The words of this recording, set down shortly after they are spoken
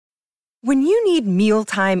When you need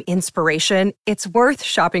mealtime inspiration, it's worth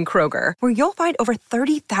shopping Kroger, where you'll find over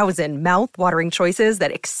 30,000 mouth-watering choices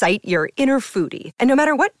that excite your inner foodie. And no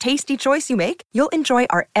matter what tasty choice you make, you'll enjoy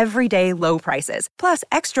our everyday low prices, plus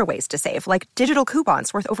extra ways to save, like digital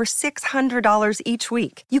coupons worth over $600 each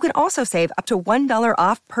week. You can also save up to $1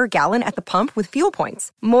 off per gallon at the pump with fuel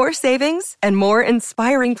points. More savings and more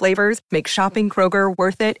inspiring flavors make shopping Kroger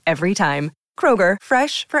worth it every time. Kroger,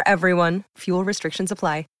 fresh for everyone. Fuel restrictions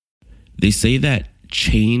apply. They say that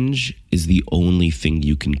change is the only thing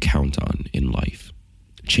you can count on in life.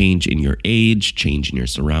 Change in your age, change in your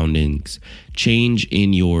surroundings, change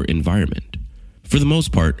in your environment. For the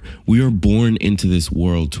most part, we are born into this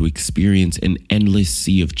world to experience an endless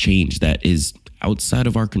sea of change that is outside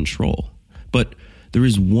of our control. But there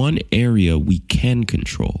is one area we can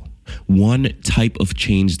control, one type of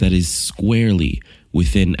change that is squarely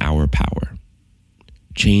within our power.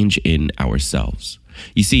 Change in ourselves.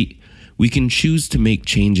 You see, we can choose to make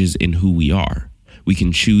changes in who we are. We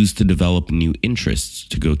can choose to develop new interests,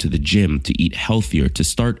 to go to the gym, to eat healthier, to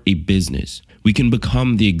start a business. We can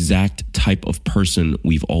become the exact type of person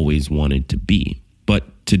we've always wanted to be.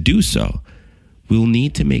 But to do so, we'll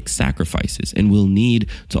need to make sacrifices, and we'll need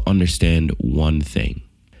to understand one thing,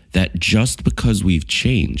 that just because we've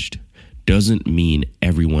changed doesn't mean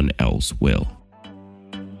everyone else will.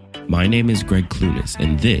 My name is Greg Clunis,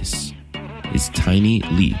 and this is Tiny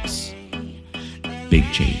Leaps. Big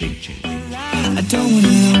change, big change. I don't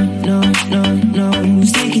wanna know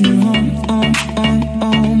who's taking you home,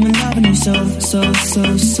 and loving you so. The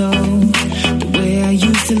way I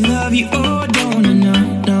used to love you, oh, don't wanna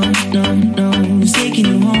know who's taking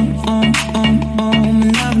you home,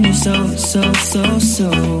 and loving you so.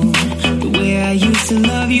 The way I used to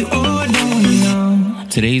love you, oh, don't wanna know.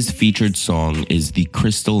 Today's featured song is the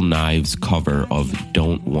Crystal Knives cover of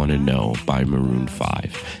Don't Wanna Know by Maroon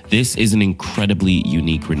 5. This is an incredibly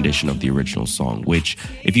unique rendition of the original song, which,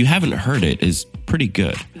 if you haven't heard it, is pretty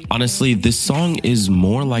good. Honestly, this song is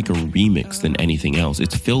more like a remix than anything else.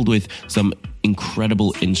 It's filled with some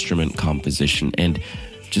incredible instrument composition and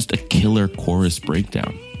just a killer chorus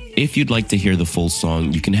breakdown. If you'd like to hear the full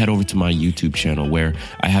song, you can head over to my YouTube channel where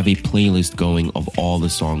I have a playlist going of all the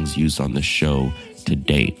songs used on the show to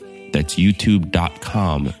date. That's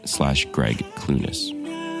youtube.com/Greg Clunis.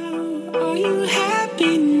 Are you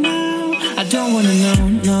happy now? I don't wanna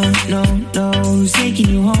know who's taking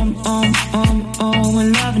you home, and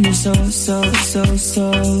loving you so.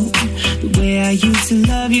 The way I used to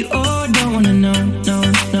love you, oh, don't wanna know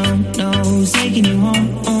who's taking you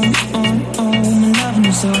home, and loving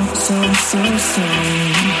you so. The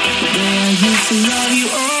way I used to love you,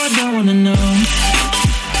 oh, don't wanna know.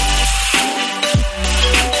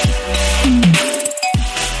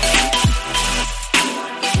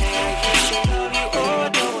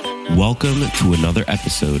 Welcome to another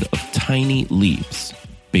episode of Tiny Leaps,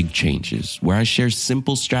 Big Changes, where I share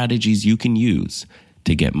simple strategies you can use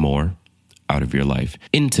to get more out of your life.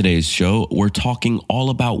 In today's show, we're talking all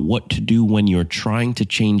about what to do when you're trying to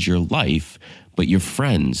change your life, but your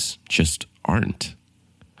friends just aren't.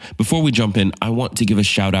 Before we jump in, I want to give a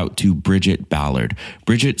shout out to Bridget Ballard.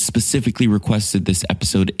 Bridget specifically requested this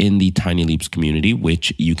episode in the Tiny Leaps community,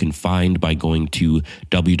 which you can find by going to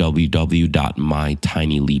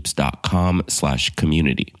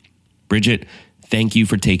www.mytinyleaps.com/community. Bridget, thank you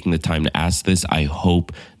for taking the time to ask this. I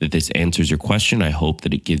hope that this answers your question. I hope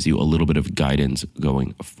that it gives you a little bit of guidance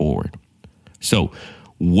going forward. So,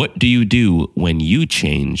 what do you do when you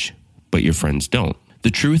change, but your friends don't? The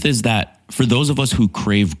truth is that for those of us who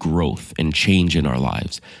crave growth and change in our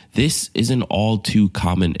lives, this is an all too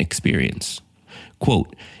common experience.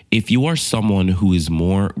 Quote, if you are someone who is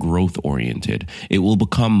more growth oriented, it will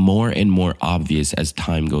become more and more obvious as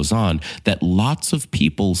time goes on that lots of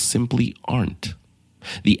people simply aren't.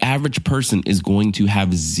 The average person is going to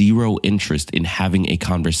have zero interest in having a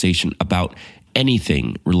conversation about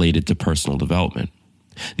anything related to personal development.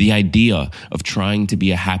 The idea of trying to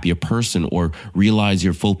be a happier person or realize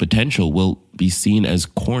your full potential will be seen as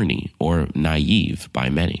corny or naive by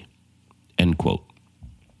many. End quote.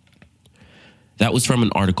 That was from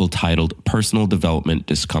an article titled Personal Development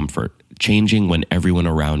Discomfort, Changing When Everyone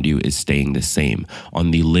Around You is Staying the Same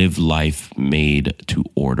on the Live Life Made to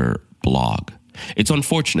Order blog. It's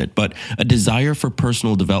unfortunate, but a desire for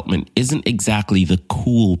personal development isn't exactly the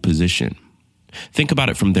cool position. Think about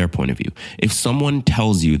it from their point of view. If someone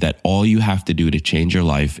tells you that all you have to do to change your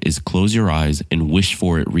life is close your eyes and wish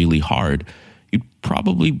for it really hard, you'd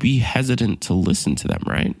probably be hesitant to listen to them,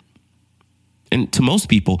 right? And to most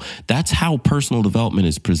people, that's how personal development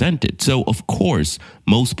is presented. So, of course,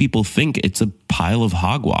 most people think it's a pile of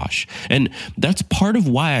hogwash. And that's part of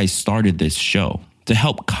why I started this show, to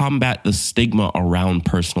help combat the stigma around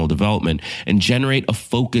personal development and generate a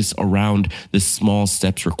focus around the small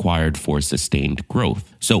steps required for sustained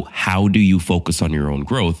growth. So how do you focus on your own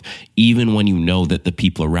growth, even when you know that the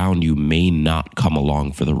people around you may not come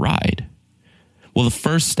along for the ride? Well, the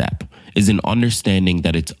first step is in understanding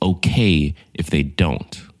that it's okay if they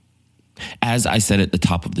don't. As I said at the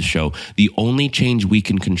top of the show, the only change we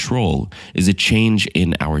can control is a change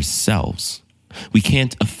in ourselves. We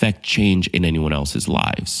can't affect change in anyone else's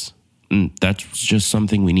lives. And that's just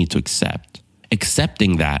something we need to accept.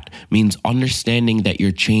 Accepting that means understanding that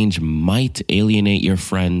your change might alienate your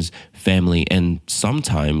friends, family, and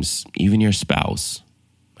sometimes even your spouse.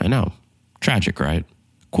 I know. Tragic, right?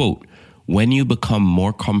 Quote, when you become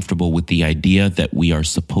more comfortable with the idea that we are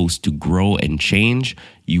supposed to grow and change,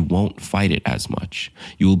 you won't fight it as much.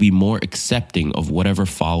 You will be more accepting of whatever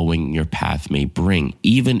following your path may bring,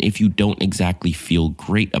 even if you don't exactly feel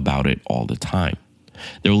great about it all the time.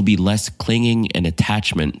 There will be less clinging and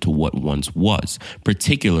attachment to what once was,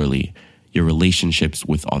 particularly your relationships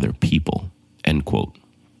with other people. End quote.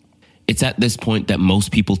 It's at this point that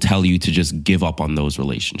most people tell you to just give up on those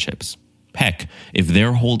relationships. Heck, if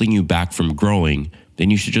they're holding you back from growing, then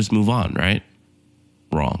you should just move on, right?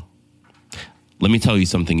 Wrong. Let me tell you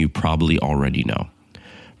something you probably already know.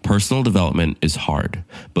 Personal development is hard,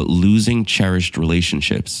 but losing cherished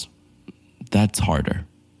relationships, that's harder.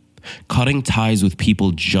 Cutting ties with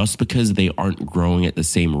people just because they aren't growing at the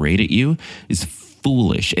same rate at you is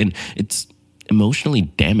foolish, and it's emotionally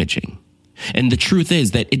damaging. And the truth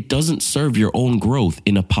is that it doesn't serve your own growth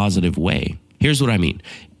in a positive way. Here's what I mean.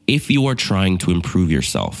 If you are trying to improve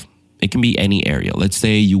yourself, it can be any area. Let's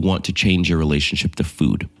say you want to change your relationship to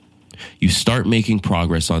food. You start making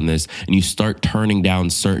progress on this and you start turning down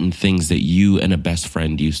certain things that you and a best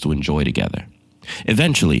friend used to enjoy together.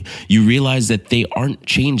 Eventually, you realize that they aren't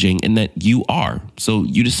changing and that you are. So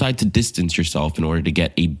you decide to distance yourself in order to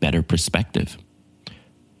get a better perspective.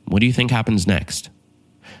 What do you think happens next?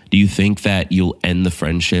 Do you think that you'll end the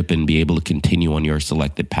friendship and be able to continue on your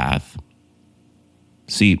selected path?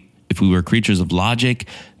 See, if we were creatures of logic,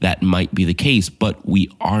 that might be the case, but we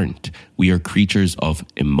aren't. We are creatures of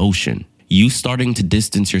emotion. You starting to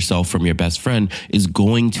distance yourself from your best friend is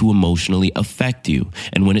going to emotionally affect you.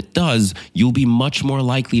 And when it does, you'll be much more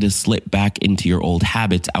likely to slip back into your old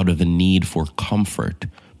habits out of a need for comfort.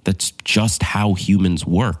 That's just how humans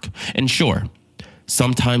work. And sure,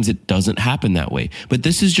 sometimes it doesn't happen that way, but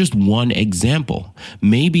this is just one example.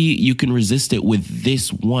 Maybe you can resist it with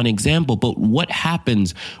this one example, but what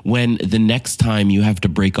happens when the next time you have to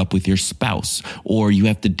break up with your spouse or you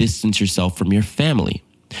have to distance yourself from your family?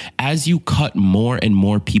 As you cut more and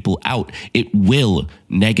more people out, it will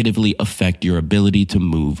negatively affect your ability to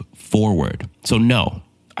move forward. So no,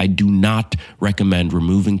 I do not recommend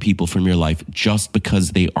removing people from your life just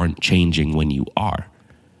because they aren't changing when you are.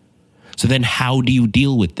 So then how do you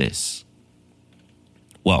deal with this?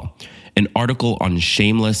 Well, an article on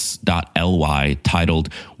shameless.ly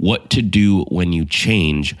titled "What to Do When You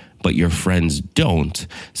Change But Your Friends Don't"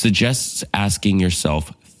 suggests asking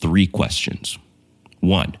yourself 3 questions.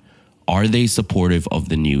 1, are they supportive of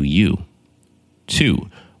the new you? 2,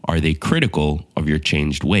 are they critical of your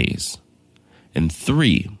changed ways? And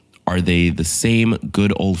 3, are they the same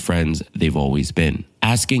good old friends they've always been?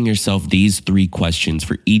 Asking yourself these 3 questions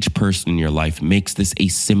for each person in your life makes this a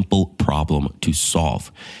simple problem to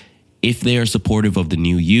solve. If they are supportive of the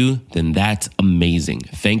new you, then that's amazing.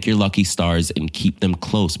 Thank your lucky stars and keep them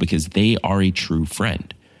close because they are a true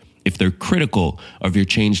friend. If they're critical of your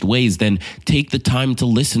changed ways, then take the time to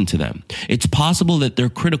listen to them. It's possible that they're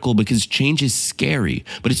critical because change is scary,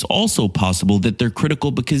 but it's also possible that they're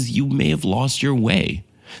critical because you may have lost your way.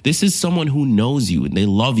 This is someone who knows you and they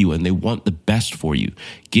love you and they want the best for you.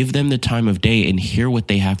 Give them the time of day and hear what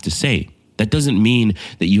they have to say. That doesn't mean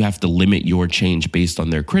that you have to limit your change based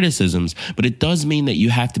on their criticisms, but it does mean that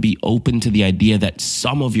you have to be open to the idea that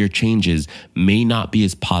some of your changes may not be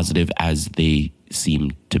as positive as they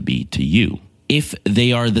seem to be to you. If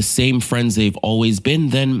they are the same friends they've always been,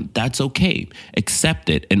 then that's okay. Accept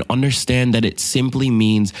it and understand that it simply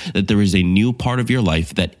means that there is a new part of your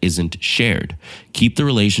life that isn't shared. Keep the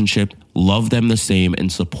relationship, love them the same,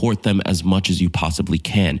 and support them as much as you possibly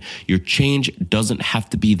can. Your change doesn't have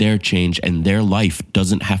to be their change, and their life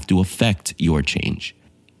doesn't have to affect your change.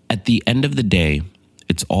 At the end of the day,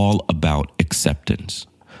 it's all about acceptance.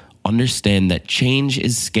 Understand that change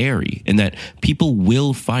is scary and that people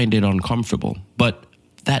will find it uncomfortable, but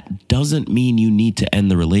that doesn't mean you need to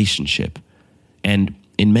end the relationship. And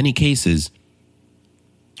in many cases,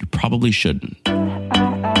 you probably shouldn't.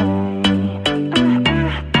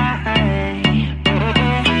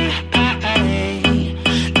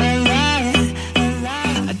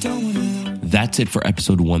 That's it for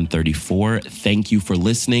episode 134. Thank you for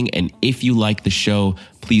listening. And if you like the show,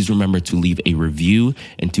 please remember to leave a review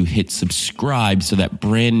and to hit subscribe so that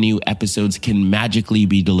brand new episodes can magically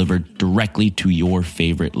be delivered directly to your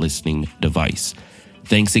favorite listening device.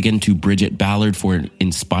 Thanks again to Bridget Ballard for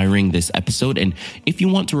inspiring this episode. And if you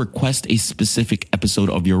want to request a specific episode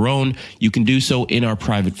of your own, you can do so in our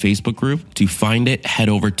private Facebook group. To find it, head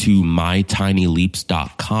over to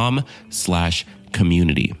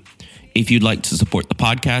mytinyleaps.com/community. If you'd like to support the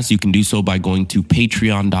podcast, you can do so by going to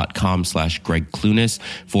patreon.com/Greg Clunis.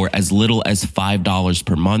 For as little as $5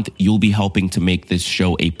 per month, you'll be helping to make this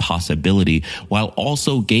show a possibility while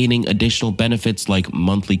also gaining additional benefits like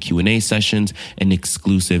monthly Q&A sessions and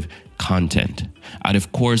exclusive content. I'd,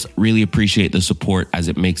 of course, really appreciate the support as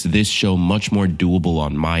it makes this show much more doable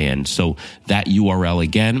on my end. So that URL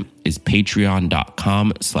again is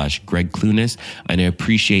patreon.com/Greg Clunis, and I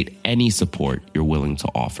appreciate any support you're willing to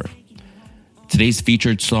offer. Today's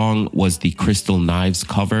featured song was the Crystal Knives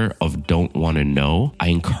cover of Don't Wanna Know. I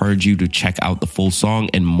encourage you to check out the full song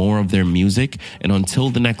and more of their music. And until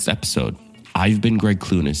the next episode, I've been Greg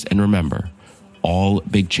Clunis. And remember, all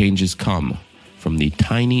big changes come from the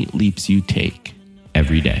tiny leaps you take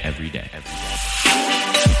every day.